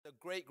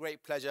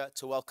great pleasure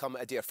to welcome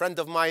a dear friend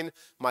of mine,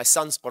 my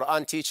son's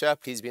Quran teacher.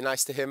 Please be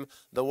nice to him,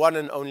 the one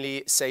and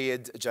only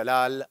Sayyid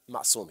Jalal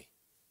Masoomi.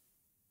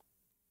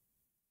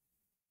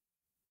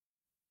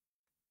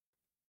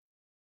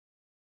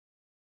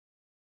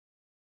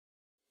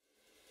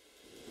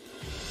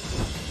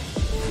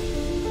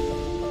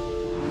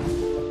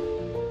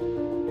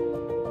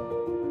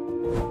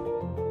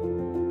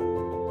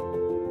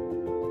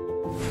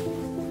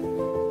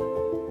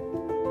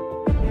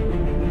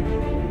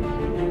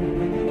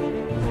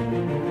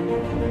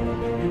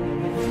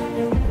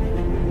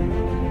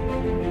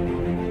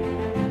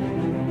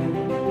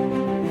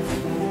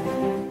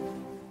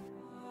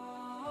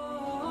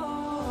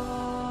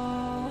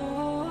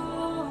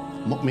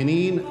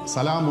 मुमिनीन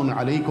सलामुन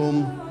अलैकुम।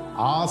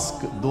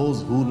 Ask those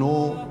who no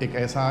एक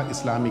ऐसा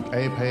Islamic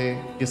app है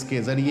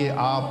जिसके ज़रिए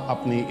आप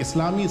अपने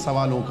इस्लामी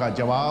सवालों का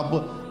जवाब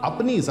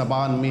अपनी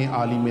ज़बान में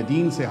आलिम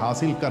दीन से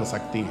हासिल कर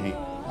सकते हैं।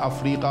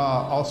 अफ्रीका,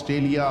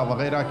 ऑस्ट्रेलिया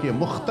वग़ैरह के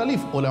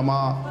मुख्तलिफ़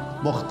उलमा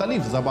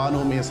मुख्तलिफ़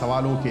ज़बानों में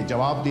सवालों के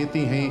जवाब देते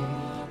हैं।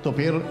 तो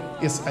फिर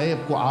इस ऐप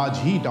को आज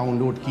ही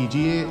डाउनलोड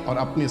कीजिए और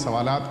अपने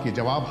सवालात के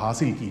जवाब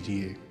हासिल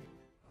कीजिए।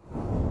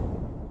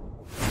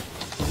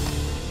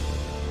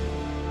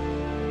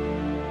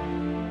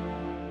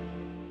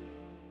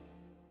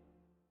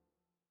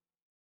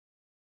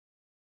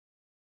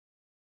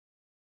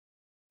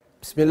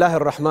 Bismillah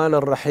ar-Rahman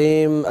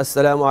ar-Rahim.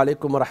 Assalamu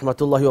alaikum wa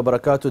rahmatullahi wa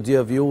barakatuh.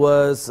 Dear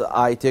viewers,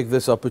 I take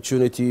this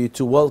opportunity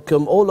to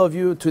welcome all of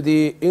you to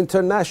the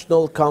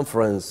International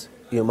Conference,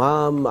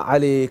 Imam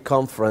Ali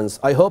Conference.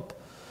 I hope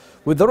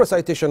with the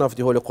recitation of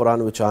the Holy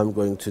Quran, which I'm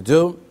going to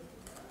do,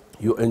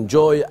 you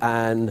enjoy,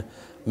 and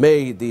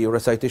may the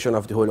recitation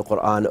of the Holy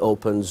Quran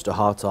opens the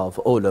heart of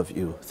all of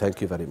you.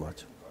 Thank you very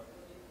much.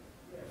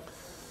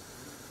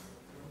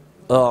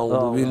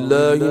 أعوذ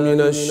بالله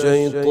من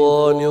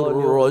الشيطان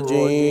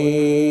الرجيم.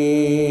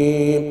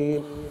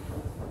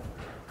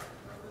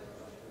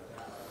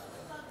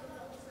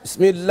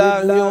 بسم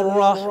الله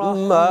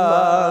الرحمن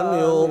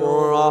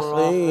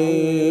الرحيم.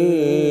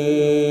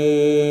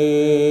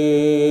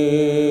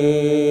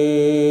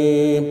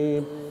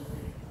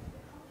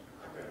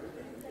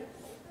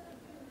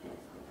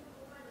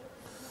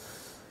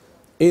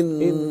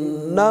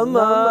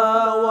 إنما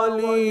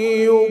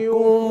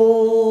وليكم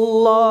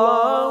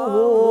الله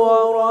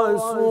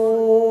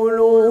ورسوله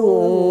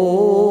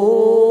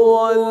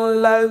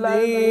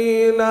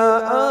والذين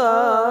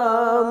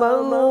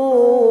آمنوا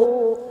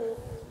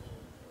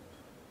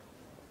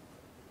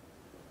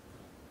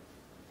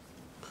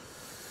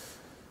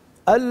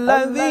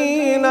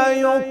الذين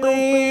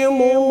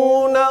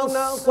يقيمون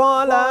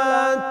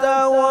الصلاة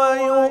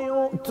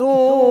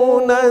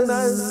ويؤتون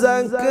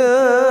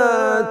الزكاة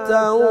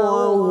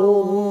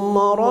وهم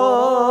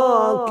راكعون.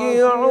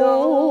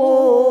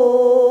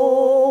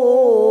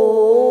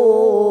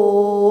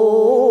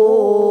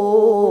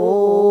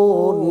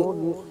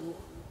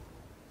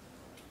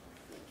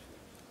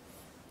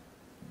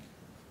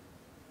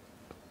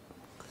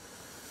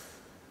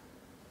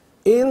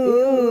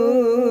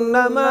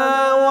 إنما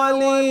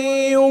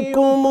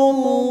وليكم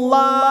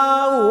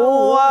الله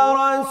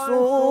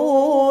ورسوله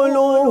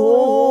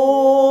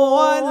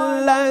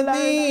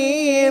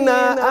والذين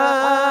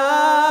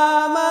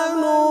آمنوا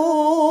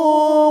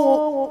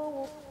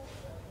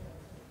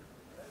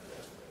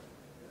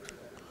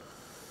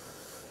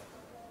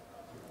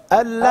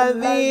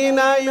الذين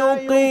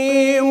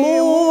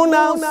يقيمون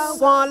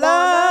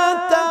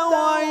الصلاة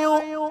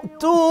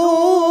ويؤتون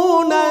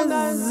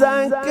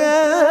الزكاة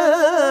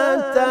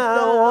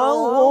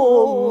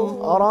وهم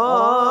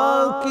راكعون.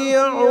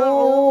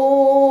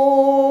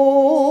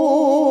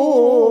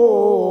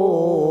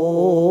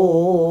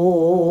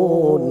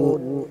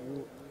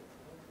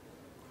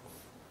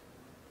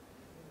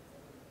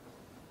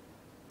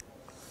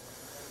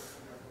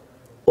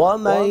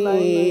 ومن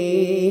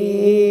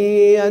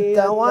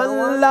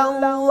يتول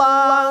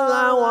الله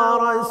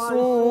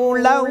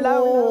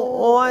ورسوله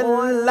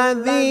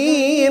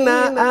والذين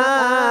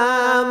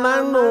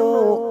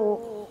آمنوا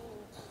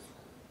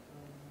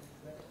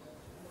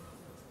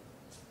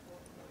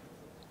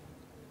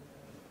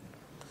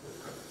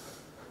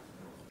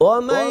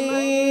ومن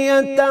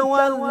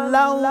يتول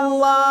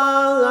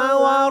الله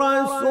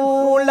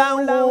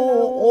ورسوله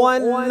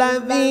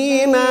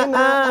والذين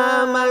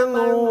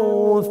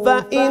آمنوا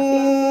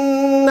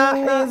فإن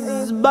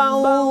حزب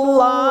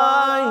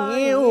الله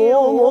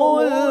هم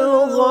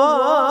الغالبون.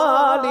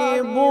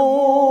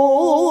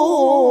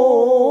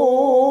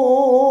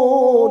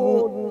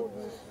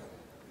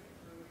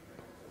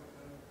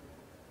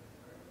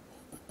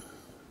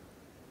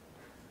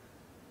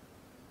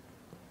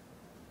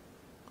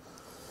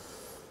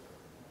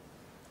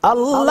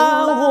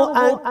 الله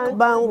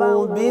أكبر.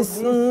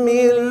 بسم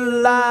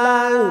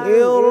الله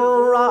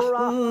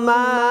الرحمن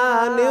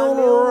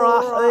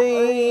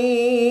الرحيم.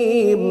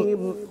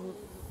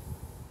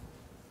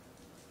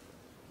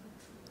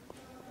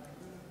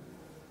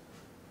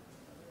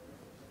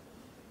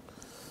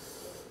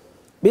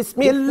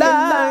 بسم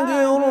الله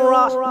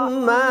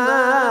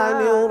الرحمن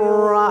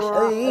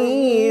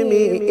الرحيم.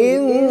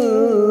 إن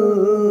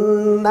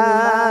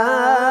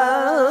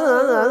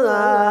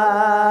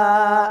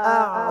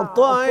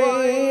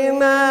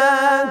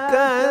أعطيناك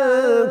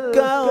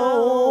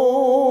الكوثر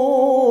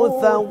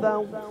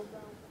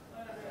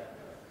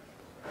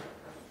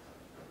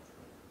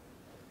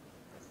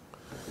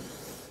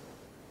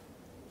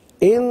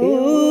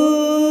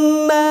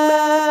إنا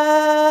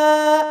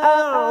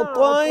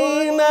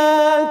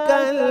أعطيناك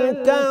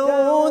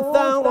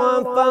الكوثر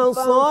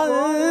فصل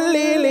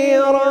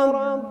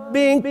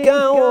لربك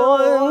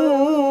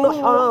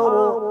وانحر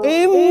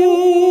إن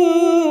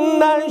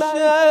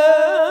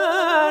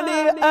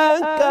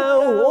شانئك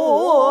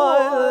هو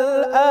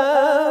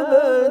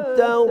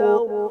الأبتر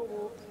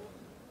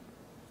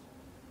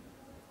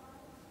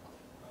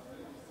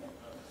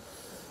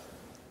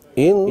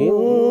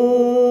إنا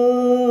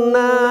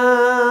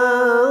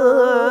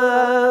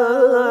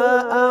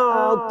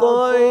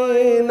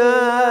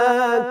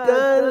أعطيناك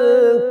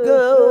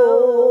الكوثر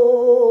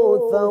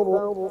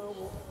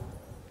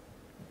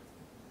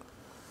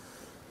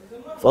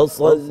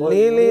فصل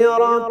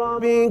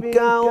لربك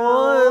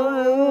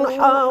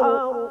وانحر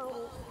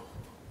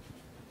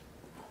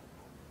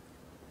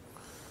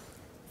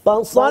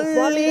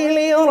فصل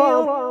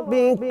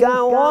لربك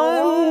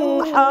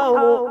وانحر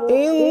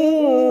إن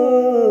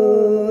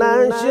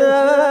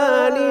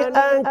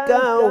شانئك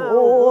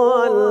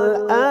هو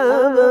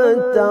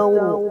الأبتر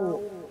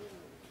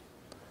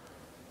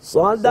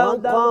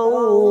صدق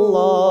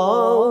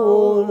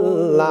الله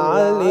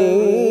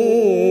العلي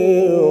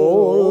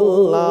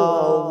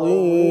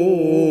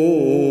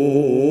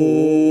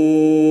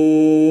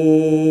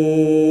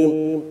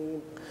العظيم.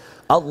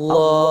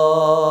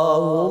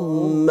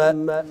 اللهم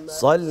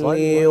صل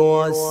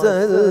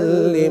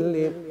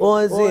وسلم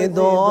وزد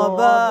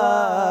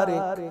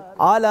وبارك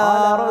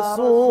على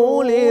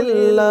رسول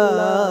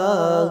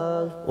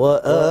الله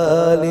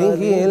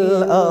وآله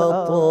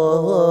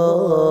الأطهار.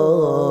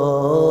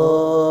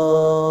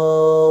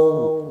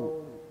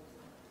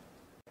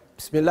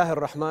 بسم الله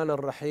الرحمن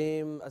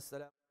الرحيم.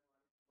 السلام